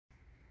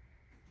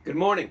Good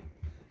morning.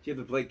 Did you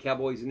ever play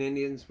Cowboys and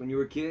Indians when you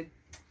were a kid?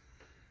 Did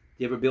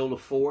you ever build a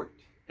fort,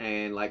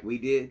 and like we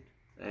did,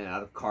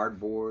 out of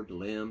cardboard,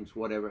 limbs,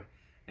 whatever,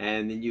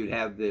 and then you'd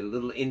have the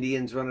little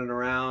Indians running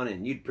around,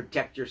 and you'd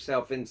protect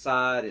yourself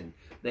inside, and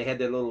they had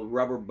their little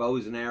rubber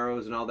bows and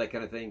arrows and all that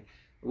kind of thing?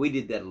 We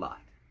did that a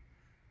lot.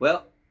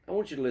 Well, I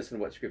want you to listen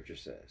to what Scripture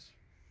says.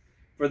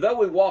 For though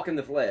we walk in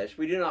the flesh,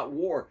 we do not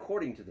war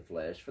according to the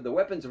flesh, for the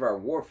weapons of our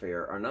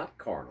warfare are not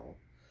carnal,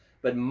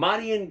 but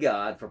mighty in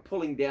God for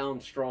pulling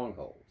down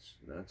strongholds.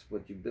 That's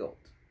what you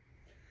built.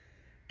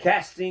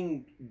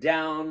 Casting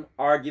down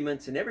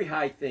arguments and every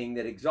high thing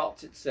that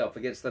exalts itself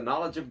against the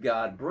knowledge of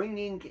God,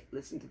 bringing,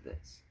 listen to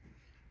this,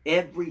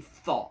 every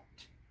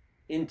thought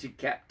into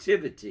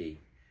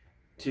captivity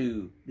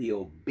to the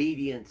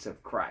obedience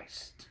of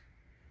Christ,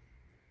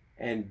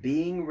 and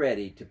being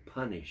ready to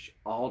punish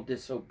all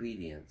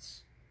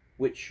disobedience,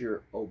 when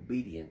your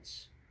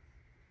obedience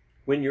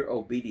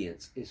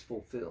is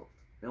fulfilled.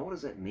 Now, what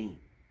does that mean?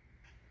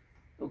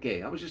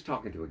 Okay, I was just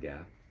talking to a guy,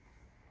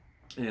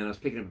 and I was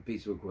picking up a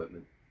piece of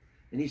equipment,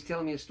 and he's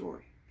telling me a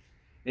story.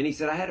 And he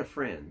said, I had a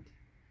friend,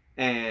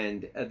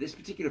 and this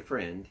particular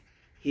friend,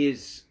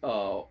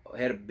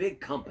 had a big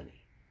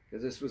company,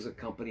 because this was a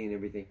company and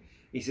everything.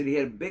 He said he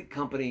had a big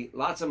company,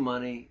 lots of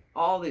money,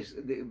 all this,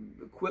 the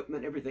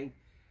equipment, everything.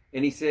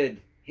 And he said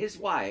his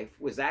wife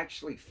was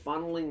actually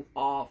funneling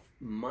off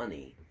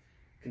money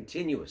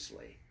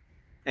continuously,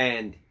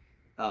 and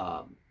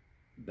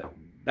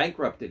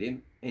bankrupted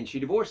him, and she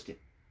divorced him.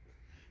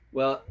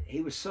 Well,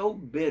 he was so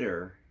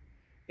bitter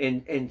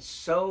and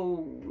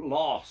so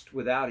lost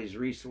without his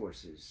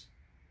resources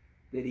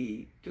that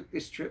he took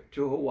this trip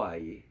to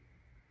Hawaii,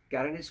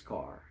 got in his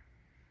car,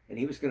 and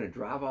he was going to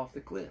drive off the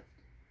cliff.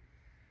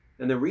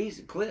 And the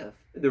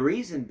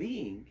reason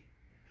being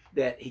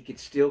that he could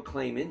still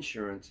claim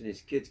insurance and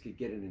his kids could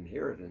get an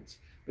inheritance,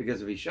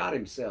 because if he shot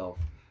himself,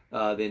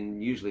 then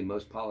usually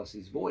most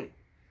policies void him.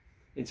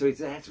 And so he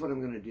said, that's what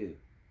I'm going to do.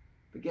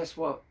 But guess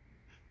what?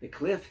 The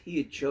cliff he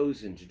had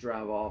chosen to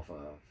drive off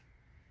of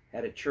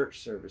had a church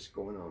service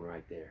going on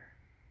right there.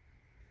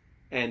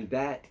 And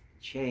that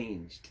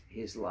changed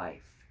his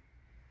life.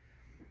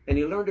 And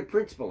he learned a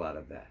principle out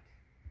of that.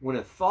 When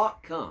a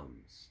thought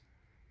comes,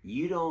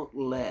 you don't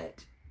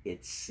let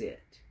it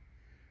sit.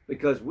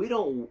 Because we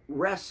don't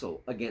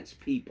wrestle against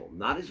people.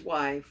 Not his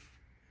wife,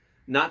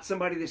 not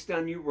somebody that's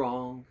done you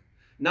wrong,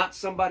 not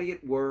somebody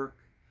at work.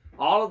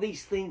 All of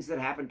these things that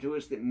happen to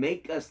us that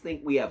make us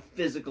think we have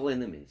physical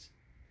enemies.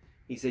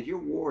 He said, you're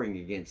warring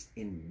against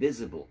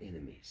invisible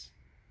enemies.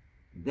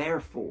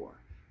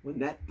 Therefore, when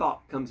that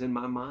thought comes in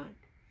my mind,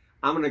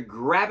 I'm going to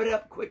grab it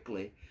up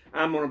quickly.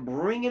 I'm going to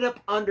bring it up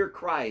under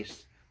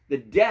Christ, the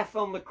death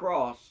on the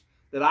cross,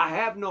 that I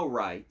have no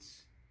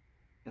rights,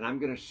 and I'm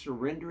going to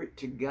surrender it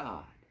to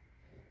God.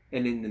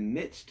 And in the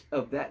midst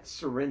of that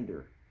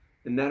surrender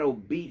and that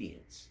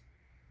obedience,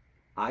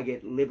 I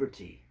get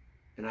liberty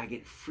and I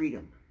get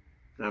freedom.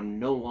 And I'm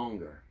no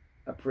longer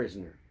a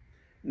prisoner.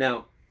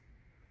 Now,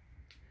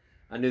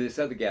 I knew this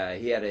other guy.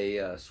 He had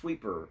a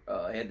sweeper.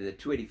 He had the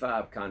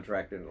 285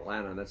 contract in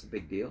Atlanta, and that's a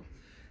big deal.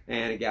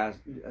 And a guy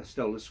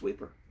stole his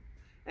sweeper.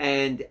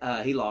 And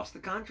he lost the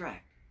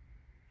contract.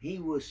 He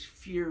was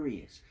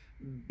furious,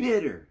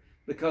 bitter,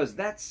 because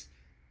that's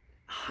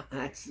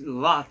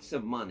lots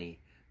of money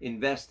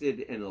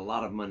invested and a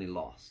lot of money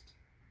lost.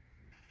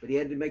 But he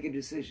had to make a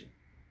decision.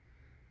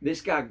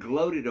 This guy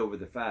gloated over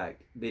the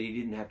fact that he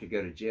didn't have to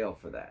go to jail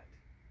for that.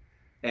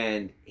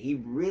 And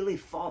he really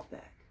fought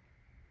that.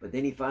 But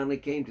then he finally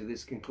came to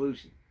this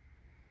conclusion.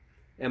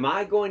 Am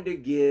I going to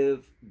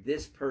give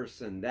this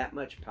person that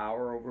much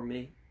power over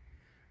me?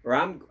 Or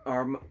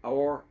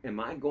am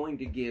I going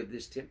to give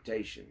this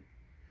temptation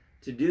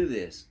to do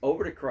this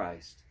over to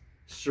Christ,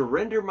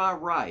 surrender my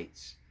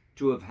rights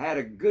to have had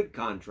a good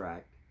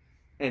contract,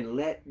 and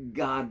let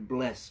God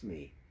bless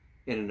me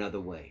in another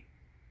way?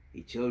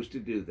 He chose to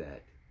do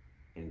that.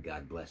 And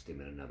God blessed him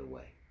in another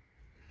way.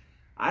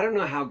 I don't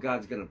know how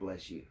God's going to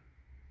bless you,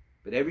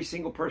 but every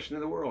single person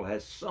in the world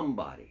has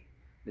somebody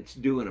that's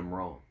doing them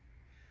wrong,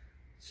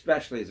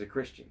 especially as a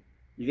Christian.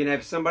 You can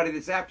have somebody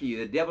that's after you.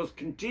 The devil's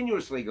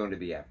continuously going to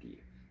be after you.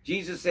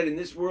 Jesus said, in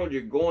this world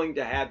you're going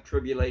to have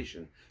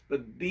tribulation,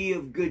 but be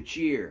of good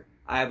cheer.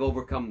 I have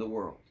overcome the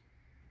world.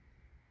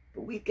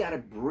 But we've got to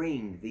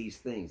bring these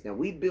things. Now,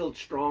 we build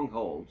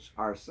strongholds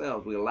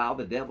ourselves. We allow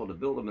the devil to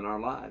build them in our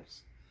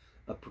lives.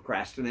 Of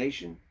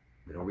procrastination.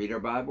 We don't read our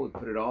Bible, we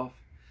put it off.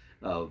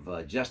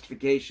 Of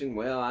justification,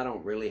 well, I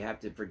don't really have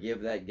to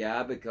forgive that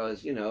guy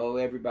because, you know,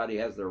 everybody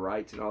has their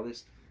rights and all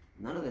this.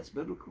 None of that's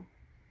biblical.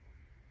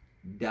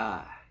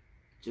 Die,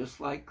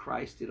 just like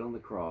Christ did on the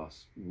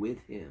cross with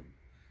him,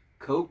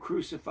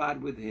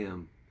 co-crucified with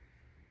him,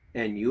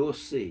 and you'll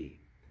see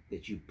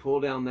that you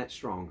pull down that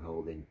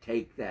stronghold and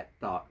take that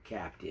thought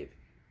captive,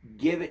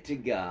 give it to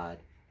God,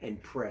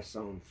 and press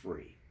on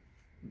free.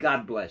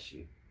 God bless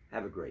you.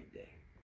 Have a great day.